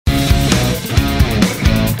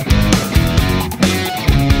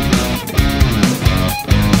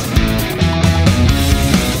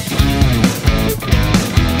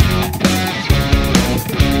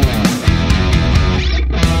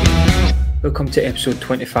welcome to episode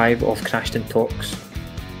 25 of Crashton Talks.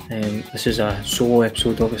 This is a solo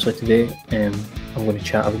episode obviously today. I'm going to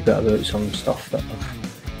chat a wee bit about some stuff that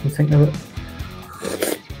I've been thinking about.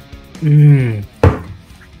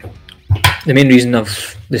 The main reason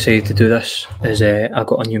I've decided to do this is I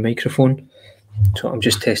got a new microphone, so I'm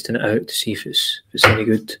just testing it out to see if it's any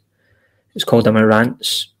good. It's called a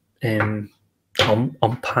Marantz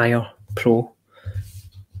Umpire Pro,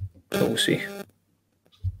 so we'll see.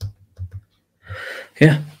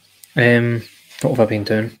 Yeah, what have I been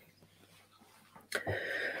doing?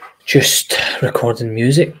 Just recording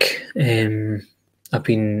music. I've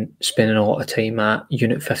been spending a lot of time at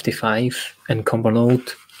Unit 55 in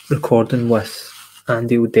Cumbernauld recording with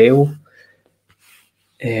Andy O'Dell.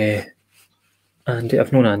 Andy,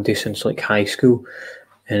 I've known Andy since like high school,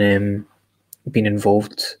 and been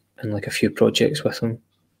involved in like a few projects with him.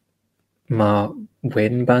 My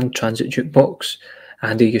wedding band, Transit Jukebox,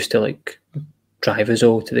 Andy used to like drive us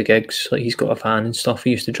all to the gigs. Like, he's got a van and stuff. He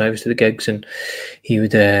used to drive us to the gigs, and he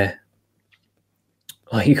would hire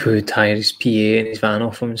his PA and his van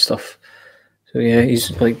off him and stuff. So yeah,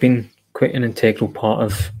 he's like been quite an integral part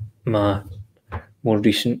of my more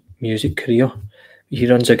recent music career. He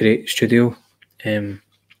runs a great studio in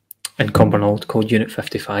Cumbernauld called Unit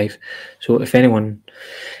 55. So if anyone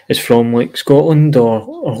is from like Scotland or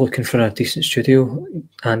looking for a decent studio,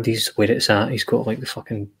 Andy's where it's at. He's got like the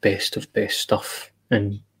fucking best of best stuff,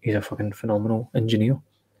 and he's a fucking phenomenal engineer.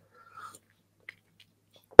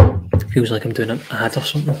 Feels like I'm doing an ad or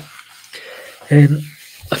something.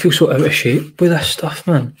 I feel so out of shape with this stuff,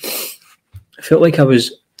 man. I felt like I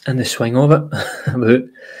was in the swing of it about,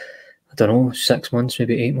 I don't know, 6 months,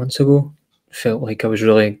 maybe 8 months ago. Felt like I was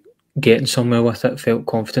really getting somewhere with it, felt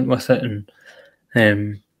confident with it, and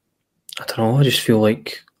I don't know, I just feel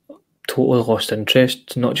like totally lost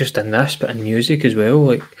interest, not just in this but in music as well.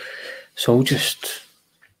 Like, it's all just,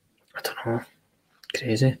 I don't know,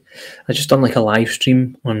 crazy. I just done like a live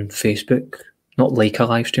stream on Facebook, not like a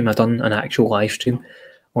live stream, I done an actual live stream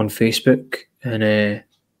on Facebook, and it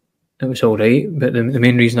was alright, but the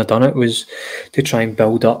main reason I done it was to try and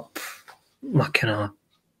build up my kind of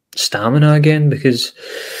stamina again, because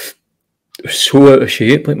it was so out of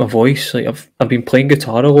shape, like my voice. Like, I've been playing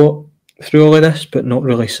guitar a lot through all of this, but not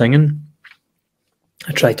really singing.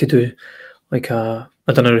 I tried to do like I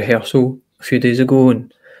done a rehearsal a few days ago,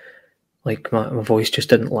 and like my voice just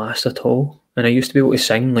didn't last at all. And I used to be able to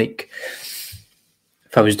sing, like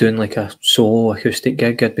if I was doing like a solo acoustic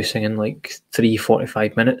gig, I'd be singing like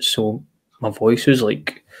 45 minutes. So my voice was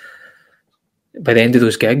like, by the end of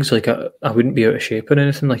those gigs, like I wouldn't be out of shape or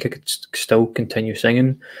anything. Like, I could still continue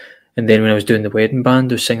singing. And then when I was doing the wedding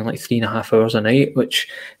band, I was singing like 3.5 hours a night, which,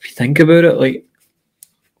 if you think about it, like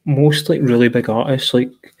most like really big artists,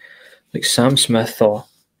 like Sam Smith or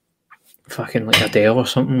fucking like Adele or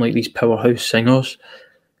something, like these powerhouse singers,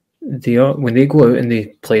 they are, when they go out and they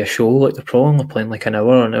play a show, like they're probably only playing like an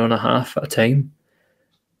hour and a half at a time.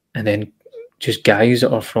 And then just guys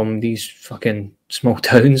that are from these fucking small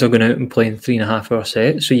towns are going out and playing 3.5 hour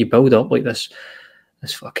sets. So you build up like this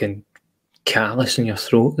fucking callus in your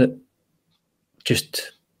throat that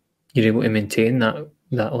just you're able to maintain that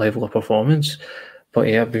level of performance. But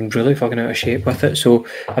yeah, I've been really fucking out of shape with it, so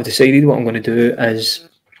I've decided what I'm going to do is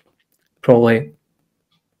probably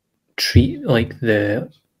treat like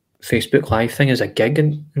the Facebook Live thing as a gig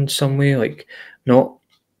in some way, like not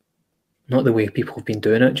the way people have been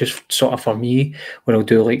doing it, just sort of for me, where I'll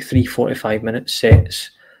do like 45 minute sets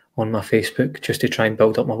on my Facebook just to try and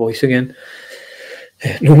build up my voice again.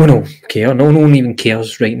 No one will care. No one even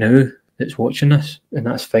cares right now that's watching this, and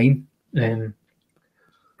that's fine. I've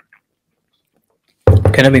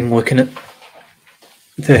kind of been looking at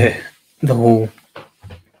the whole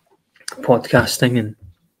podcasting and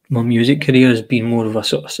my music career as being more of a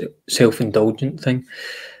sort of self-indulgent thing.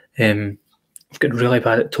 I've got really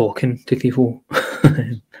bad at talking to people,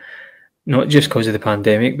 not just because of the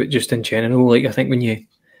pandemic, but just in general. Like, I think when you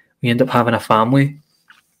end up having a family,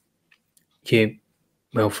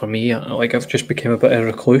 well, for me, I've just become a bit of a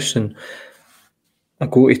recluse, and I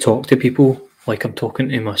go to talk to people like I'm talking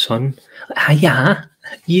to my son. Like, hiya,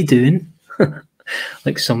 how you doing?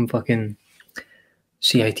 Like some fucking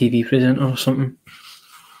CITV presenter or something.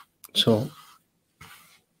 So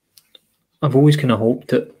I've always kind of hoped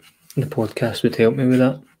that the podcast would help me with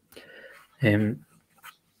that.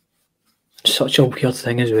 Such a weird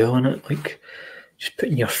thing as well, isn't it? Like, just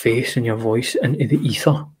putting your face and your voice into the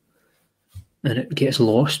ether, and it gets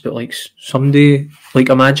lost. But like someday, like,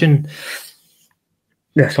 imagine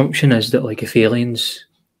the assumption is that like if aliens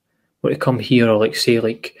were to come here, or like say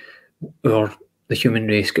like the human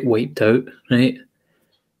race get wiped out, right?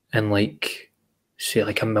 And like say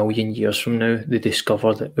like a million years from now, they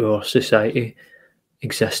discover that our society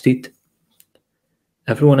existed,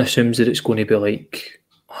 everyone assumes that it's going to be like,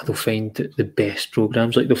 they'll find the best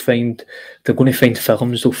programs. Like they're going to find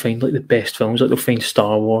films. They'll find like the best films. Like they'll find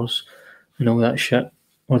Star Wars and all that shit.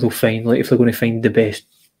 Or they'll find like if they're going to find the best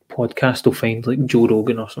podcast, they'll find like Joe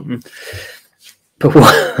Rogan or something. But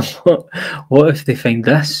what if they find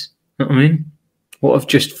this? You know what I mean? What if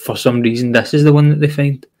just for some reason this is the one that they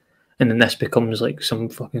find, and then this becomes like some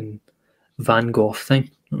fucking Van Gogh thing? You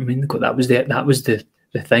know what I mean? That was the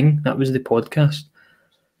thing. That was the podcast.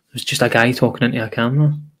 It was just a guy talking into a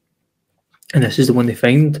camera, and this is the one they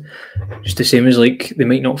find. Just the same as like they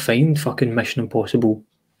might not find fucking Mission Impossible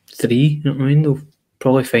 3. You know what I mean? They'll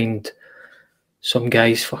probably find some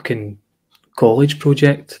guy's fucking college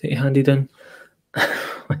project that he handed in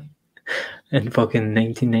in fucking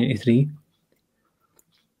 1993.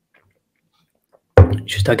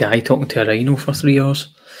 Just a guy talking to a rhino for 3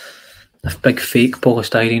 hours. A big fake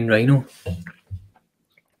polystyrene rhino.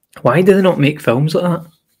 Why do they not make films like that?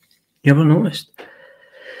 You ever noticed?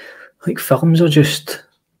 Like, films are just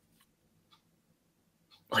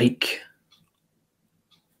like,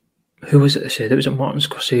 who was it that said it? Was it Martin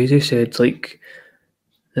Scorsese said like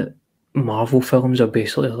that Marvel films are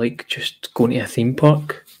basically like just going to a theme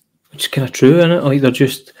park, which is kind of true, isn't it? Like, they're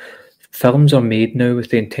just, films are made now with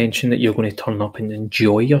the intention that you're going to turn up and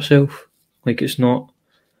enjoy yourself. Like, it's not,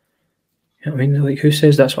 you know what I mean? Like, who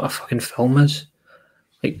says that's what a fucking film is?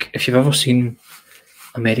 Like, if you've ever seen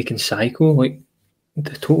American Psycho, like,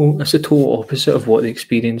 that's the total opposite of what the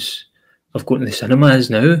experience of going to the cinema is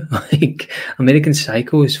now. Like, American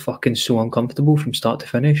Psycho is fucking so uncomfortable from start to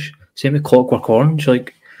finish. Same with Clockwork Orange,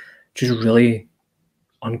 like, just really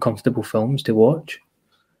uncomfortable films to watch.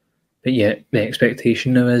 But yet, the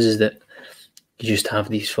expectation now is that you just have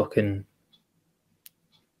these fucking,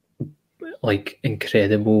 like,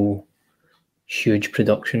 incredible, huge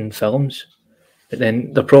production films. But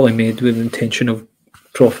then they're probably made with the intention of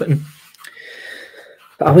profiting.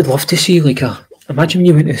 But I would love to see, like, imagine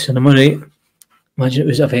you went to the cinema, right? Imagine it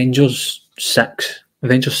was Avengers 6,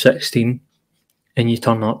 Avengers 16, and you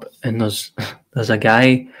turn up and there's a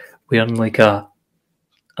guy wearing like a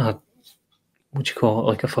what do you call it,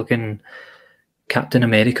 like a fucking Captain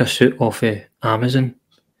America suit off of Amazon,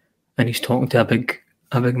 and he's talking to a big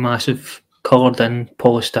massive coloured in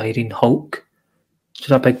polystyrene Hulk.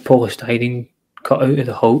 Just a big polystyrene cut out of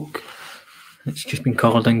the Hulk. It's just been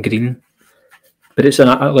coloured in green. But it's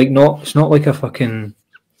not like a fucking,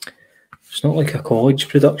 it's not like a college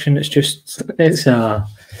production. It's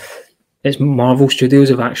Marvel Studios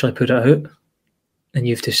have actually put it out, and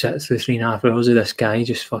you have to sit through 3.5 hours of this guy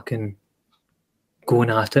just fucking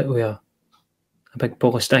going at it with a big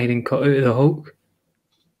polystyrene cut out of the Hulk.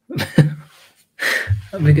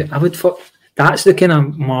 That's the kind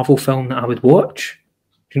of Marvel film that I would watch.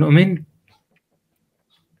 Do you know what I mean?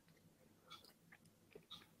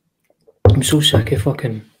 I'm so sick of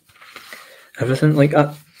fucking everything. Like,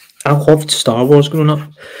 I loved Star Wars growing up.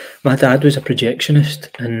 My dad was a projectionist,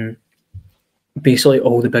 and basically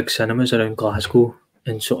all the big cinemas around Glasgow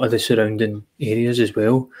and sort of the surrounding areas as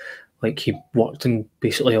well. Like, he worked in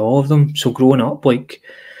basically all of them. So growing up, like,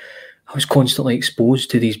 I was constantly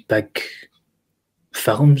exposed to these big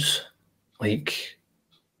films. Like,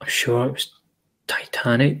 I'm sure it was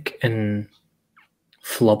Titanic and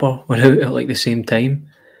Flubber were out at like the same time.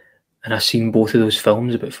 And I've seen both of those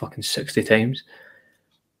films about fucking 60 times.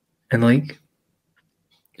 And like,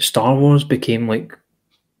 Star Wars became like,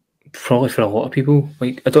 probably for a lot of people,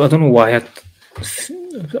 like, I don't know why I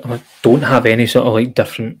don't have any sort of like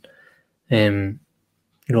different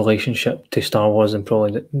relationship to Star Wars than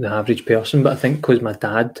probably the average person, but I think because my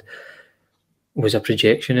dad was a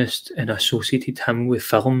projectionist and associated him with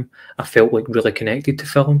film, I felt like really connected to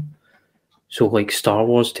film. So like, Star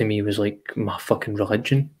Wars to me was like my fucking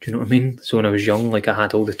religion. Do you know what I mean? So when I was young, like, I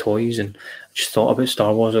had all the toys and I just thought about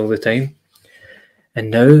Star Wars all the time.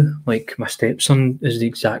 And now, like, my stepson is the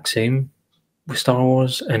exact same with Star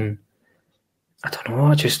Wars, and I don't know,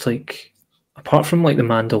 I just like, apart from like The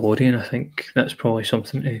Mandalorian, I think that's probably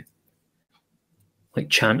something to like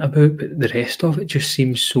chant about, but the rest of it just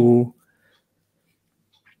seems so,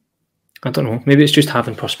 I don't know, maybe it's just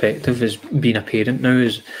having perspective as being a parent now,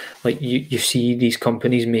 is like you see these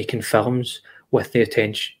companies making films with the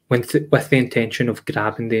intention of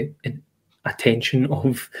grabbing the attention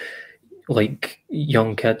of like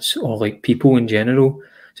young kids or like people in general.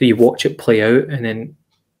 So you watch it play out, and then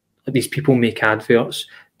these people make adverts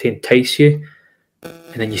to entice you,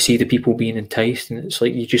 and then you see the people being enticed, and it's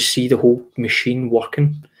like you just see the whole machine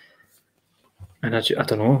working. And I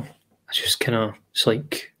don't know, I just kind of, it's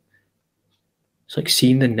It's like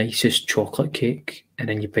seeing the nicest chocolate cake and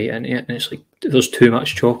then you bite into it and it's like there's too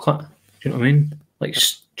much chocolate. Do you know what I mean? Like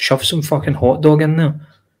shove some fucking hot dog in there.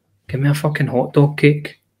 Give me a fucking hot dog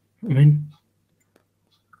cake. You know what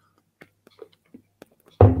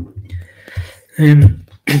I mean?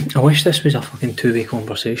 I wish this was a fucking two-way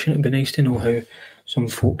conversation. It'd be nice to know how some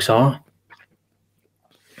folks are.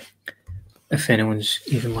 If anyone's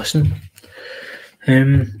even listening.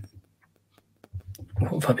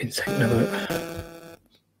 What have I been thinking about?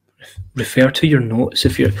 Refer to your notes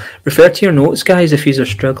refer to your notes, guys, if you are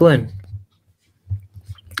struggling.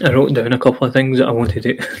 I wrote down a couple of things that I wanted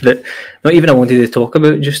to that not even I wanted to talk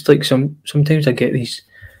about, just like sometimes I get these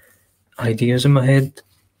ideas in my head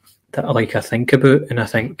that I think about and I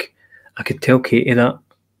think I could tell Katie that,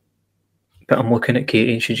 but I'm looking at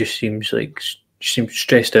Katie and she seems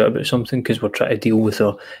stressed out about something because we're trying to deal with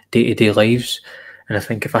our day-to-day lives, and I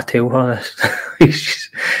think if I tell her this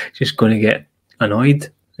she's just going to get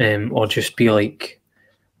annoyed. Or just be like,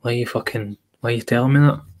 why are you telling me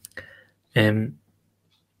that?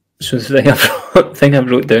 So the thing I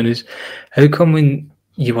wrote down is, how come when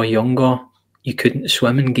you were younger you couldn't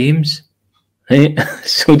swim in games? Right?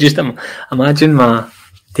 So just imagine my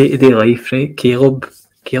day-to-day life, right?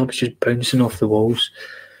 Caleb's just bouncing off the walls.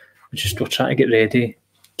 We're trying to get ready,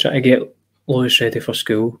 trying to get Lois ready for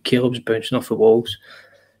school. Caleb's bouncing off the walls.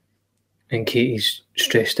 And Katie's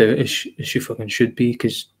stressed out as she fucking should be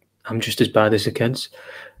because I'm just as bad as the kids.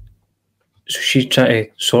 So she's trying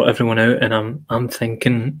to sort everyone out, and I'm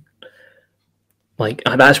thinking, like,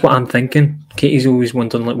 that's what I'm thinking. Katie's always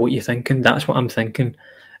wondering, like, what you're thinking. That's what I'm thinking,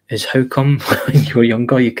 is how come when you were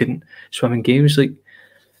younger you couldn't swim in games? Like,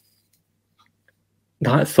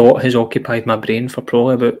 that thought has occupied my brain for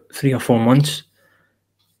probably about 3 or 4 months,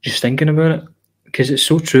 just thinking about it, because it's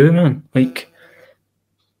so true, man. Like,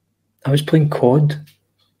 I was playing COD,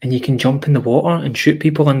 and you can jump in the water and shoot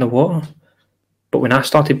people in the water. But when I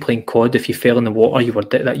started playing COD, if you fell in the water, you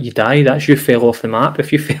die. That's you fell off the map.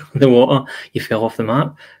 If you fell in the water, you fell off the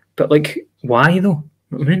map. But like, why though?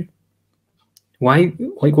 You know what I mean? Why?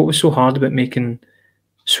 Like, what was so hard about making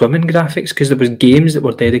swimming graphics? Because there was games that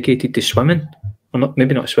were dedicated to swimming, or not,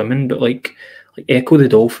 maybe not swimming, but like Echo the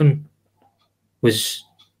Dolphin was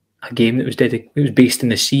a game that it was based in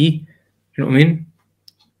the sea. You know what I mean?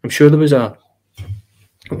 I'm sure there was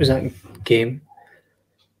what was that game?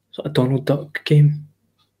 Was it a Donald Duck game?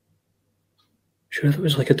 I'm sure there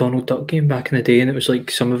was like a Donald Duck game back in the day, and it was like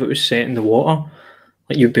some of it was set in the water.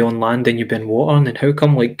 Like you'd be on land and you'd be in water, and then how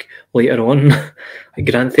come like later on, like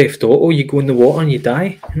Grand Theft Auto, you go in the water and you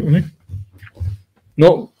die? You know what I mean?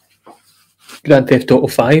 Not Grand Theft Auto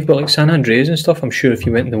 5, but like San Andreas and stuff. I'm sure if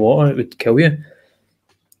you went in the water, it would kill you.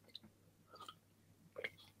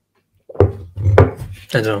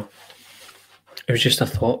 I don't know. It was just a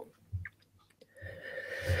thought.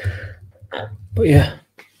 But yeah.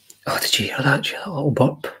 Oh, did you hear that? Did you hear that little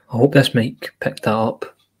burp? I hope this mic picked that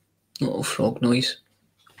up. Little frog noise.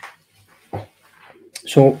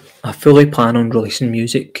 So I fully plan on releasing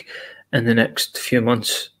music in the next few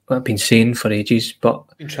months. I've been saying for ages, but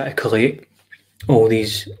I've been trying to collate all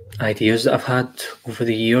these ideas that I've had over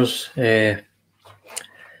the years. The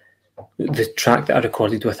track that I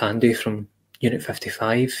recorded with Andy from Unit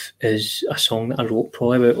 55 is a song that I wrote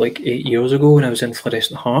probably about like 8 years ago when I was in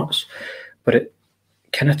Fluorescent Hearts, but it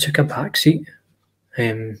kind of took a backseat.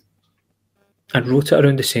 I wrote it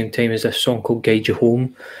around the same time as this song called Guide You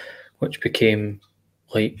Home, which became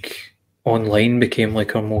like online, became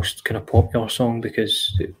like our most kind of popular song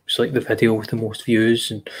because it was like the video with the most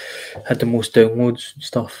views and had the most downloads and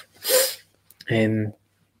stuff. It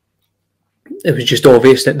was just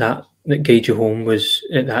obvious that Guide You Home was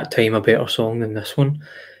at that time a better song than this one,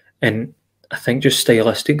 and I think just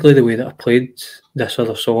stylistically the way that I played this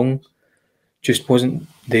other song just wasn't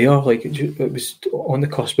there. Like it was on the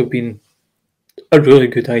cusp of being a really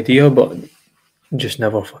good idea, but just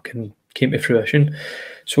never fucking came to fruition.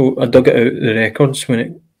 So I dug it out of the records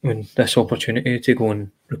when this opportunity to go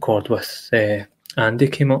and record with Andy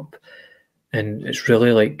came up, and it's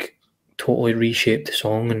really like totally reshaped the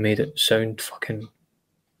song and made it sound fucking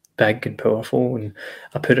big and powerful. And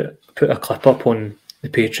I put a clip up on the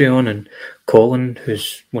Patreon, and Colin,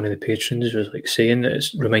 who's one of the patrons, was like saying that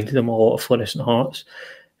it's reminded him a lot of Fluorescent Hearts,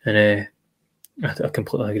 and I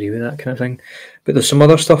completely agree with that kind of thing. But there's some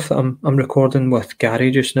other stuff that I'm recording with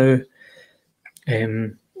Gary just now.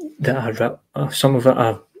 That some of it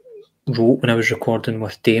I wrote when I was recording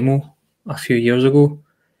with Demo a few years ago.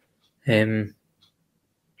 Yeah,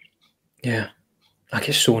 I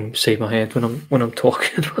get so inside my head when I'm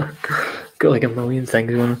talking. Got like a million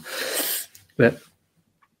things going on. But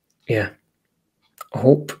yeah, I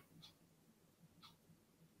hope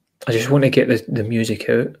I just want to get the music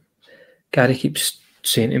out. Gary keeps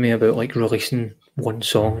saying to me about like releasing one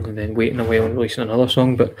song and then waiting a while and releasing another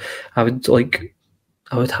song, but I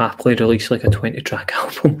would happily release like a 20-track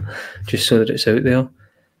album just so that it's out there.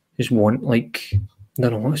 Just want like, I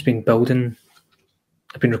don't know, it's been building.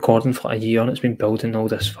 I've been recording for like a year and it's been building all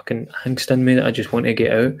this fucking angst in me that I just want to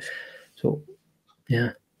get out. So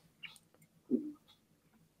yeah,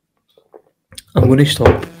 I'm going to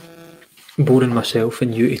stop boring myself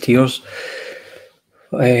and you to tears.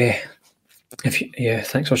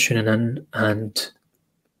 Thanks for tuning in, and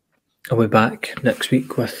I'll be back next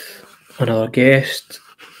week with another guest,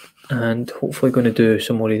 and hopefully going to do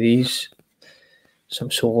some more of these,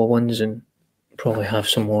 some solo ones, and probably have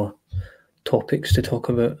some more topics to talk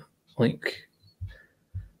about. Like,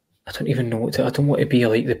 I don't even know I don't want to be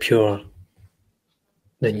like the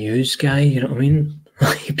news guy, you know what I mean?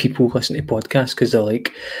 Like, people listen to podcasts because they're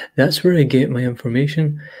like, that's where I get my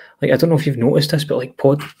information. Like, I don't know if you've noticed this, but like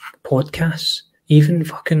podcasts, even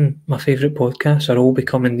fucking my favourite podcasts, are all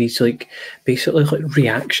becoming these like basically like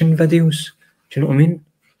reaction videos. Do you know what I mean?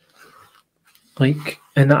 Like,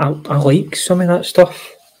 and I like some of that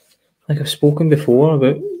stuff. Like, I've spoken before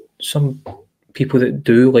about some people that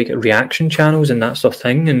do like reaction channels and that sort of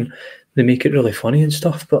thing, and they make it really funny and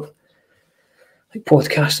stuff. But like,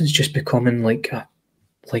 podcasting's just becoming like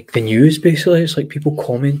the news. Basically, it's like people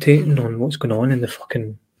commentating on what's going on in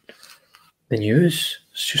the news.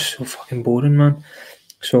 It's just so fucking boring, man.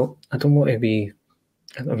 So I don't want to be.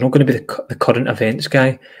 I'm not going to be the current events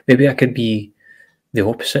guy. Maybe I could be the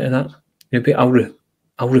opposite of that. Maybe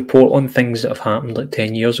I'll report on things that have happened like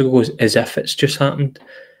 10 years ago as if it's just happened.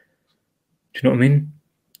 Do you know what I mean?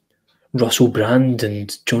 Russell Brand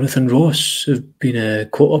and Jonathan Ross have been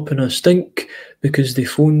caught up in a stink because they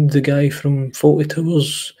phoned the guy from Fawlty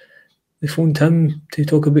Towers. They phoned him to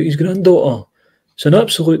talk about his granddaughter. It's an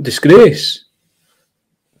absolute disgrace.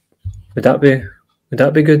 Would that be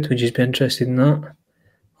good? Would you be interested in that?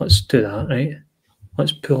 Let's do that, right?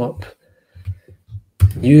 Let's pull up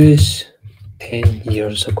news 10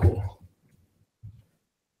 years ago.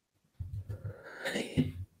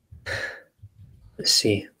 Let's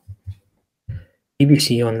see.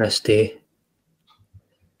 BBC on this day.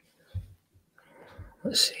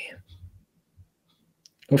 Let's see.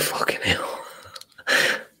 Oh, fucking hell.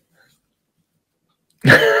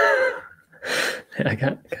 I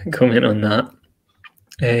can't comment on that.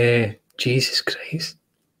 Jesus Christ.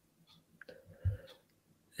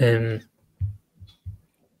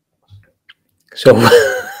 So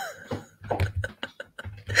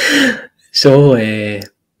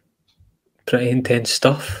pretty intense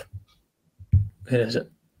stuff. Where is it?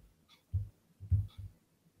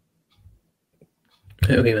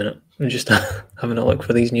 Wait a minute. I'm just having a look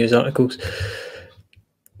for these news articles.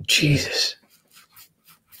 Jesus.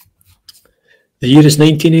 The year is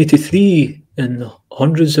 1983 and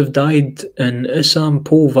hundreds have died in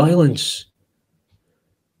Issampol violence.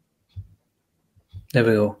 There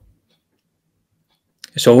we go.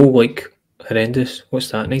 It's all like horrendous. What's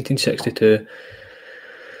that? 1962.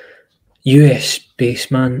 US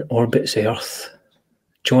spaceman orbits Earth.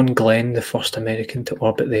 John Glenn, the first American to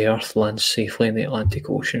orbit the Earth, lands safely in the Atlantic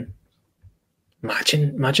Ocean.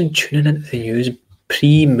 Imagine tuning into the news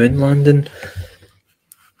pre-moon landing,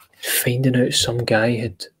 finding out some guy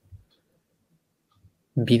had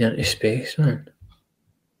been into space, man.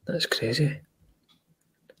 That's crazy.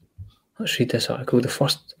 Let's read this article.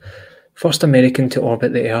 The first American to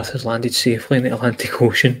orbit the Earth has landed safely in the Atlantic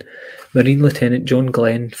Ocean. Marine Lieutenant John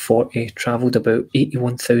Glenn, 40, travelled about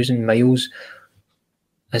 81,000 miles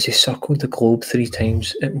as he circled the globe 3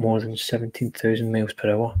 times at more than 17,000 miles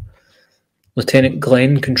per hour. Lieutenant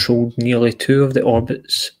Glenn controlled nearly 2 of the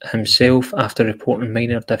orbits himself after reporting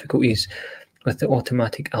minor difficulties with the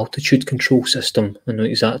automatic altitude control system. I know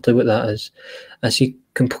exactly what that is. As he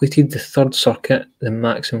completed the 3rd circuit, the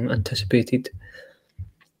maximum anticipated.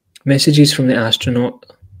 Messages from the astronaut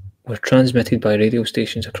were transmitted by radio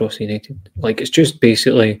stations across the United. Like, it's just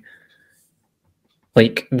basically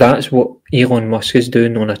like that's what Elon Musk is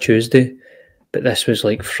doing on a Tuesday, but this was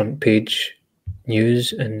like front page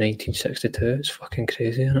news in 1962. It's fucking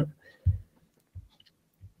crazy, isn't it?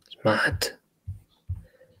 It's mad.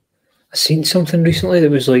 I seen something recently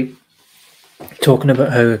that was like talking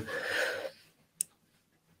about how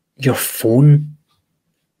your phone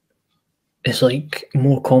is like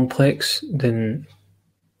more complex than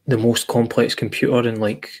the most complex computer in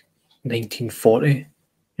like 1940.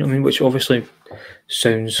 You know what I mean? Which obviously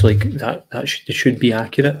sounds like that should be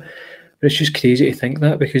accurate, but it's just crazy to think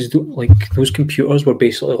that, because like those computers were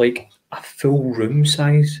basically like a full room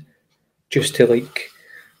size, just to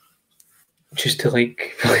just to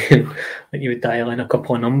like you would dial in a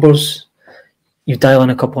couple of numbers. You dial in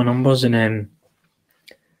a couple of numbers and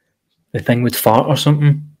the thing would fart or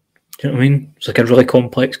something. Do you know what I mean? It's like a really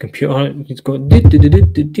complex computer. You'd go and it'd go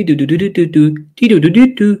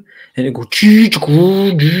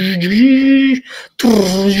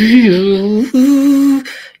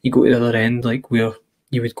you go to the other end, like where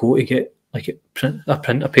you would go to get like a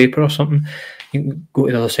print of paper or something. You go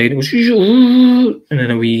to the other side, it goes, and then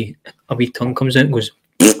a wee tongue comes in, and goes.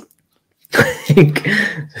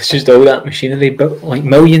 It's just all that machinery, but like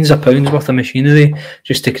millions of pounds worth of machinery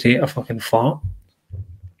just to create a fucking fart.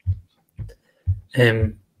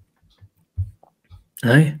 Aye,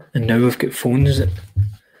 and now we've got phones that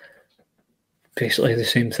basically the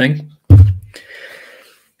same thing.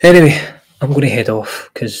 Anyway, I'm going to head off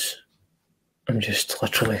because I'm just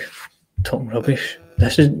literally talking rubbish.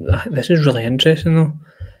 This is really interesting though.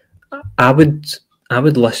 I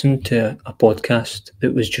would listen to a podcast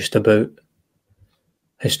that was just about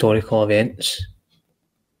historical events,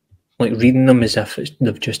 like reading them as if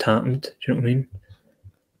they've just happened. Do you know what I mean?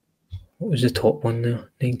 What was the top one there?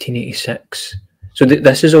 1986. So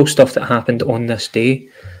this is all stuff that happened on this day,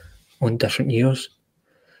 on different years.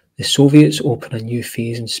 The Soviets open a new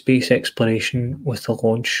phase in space exploration with the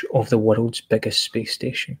launch of the world's biggest space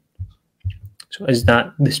station. So is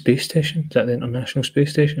that the space station? Is that the International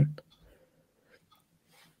Space Station?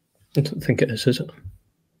 I don't think it is it?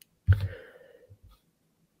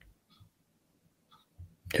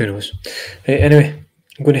 Who knows? Right, anyway,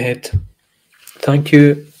 I'm going to head. Thank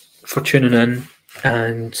you for tuning in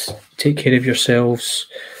and take care of yourselves.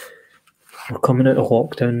 We're coming out of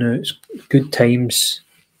lockdown now. It's good times.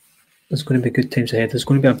 There's going to be good times ahead. There's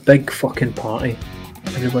going to be a big fucking party.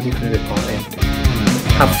 Everybody's going to be partying.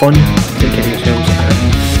 Have fun, take care of yourselves,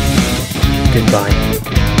 and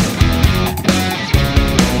goodbye.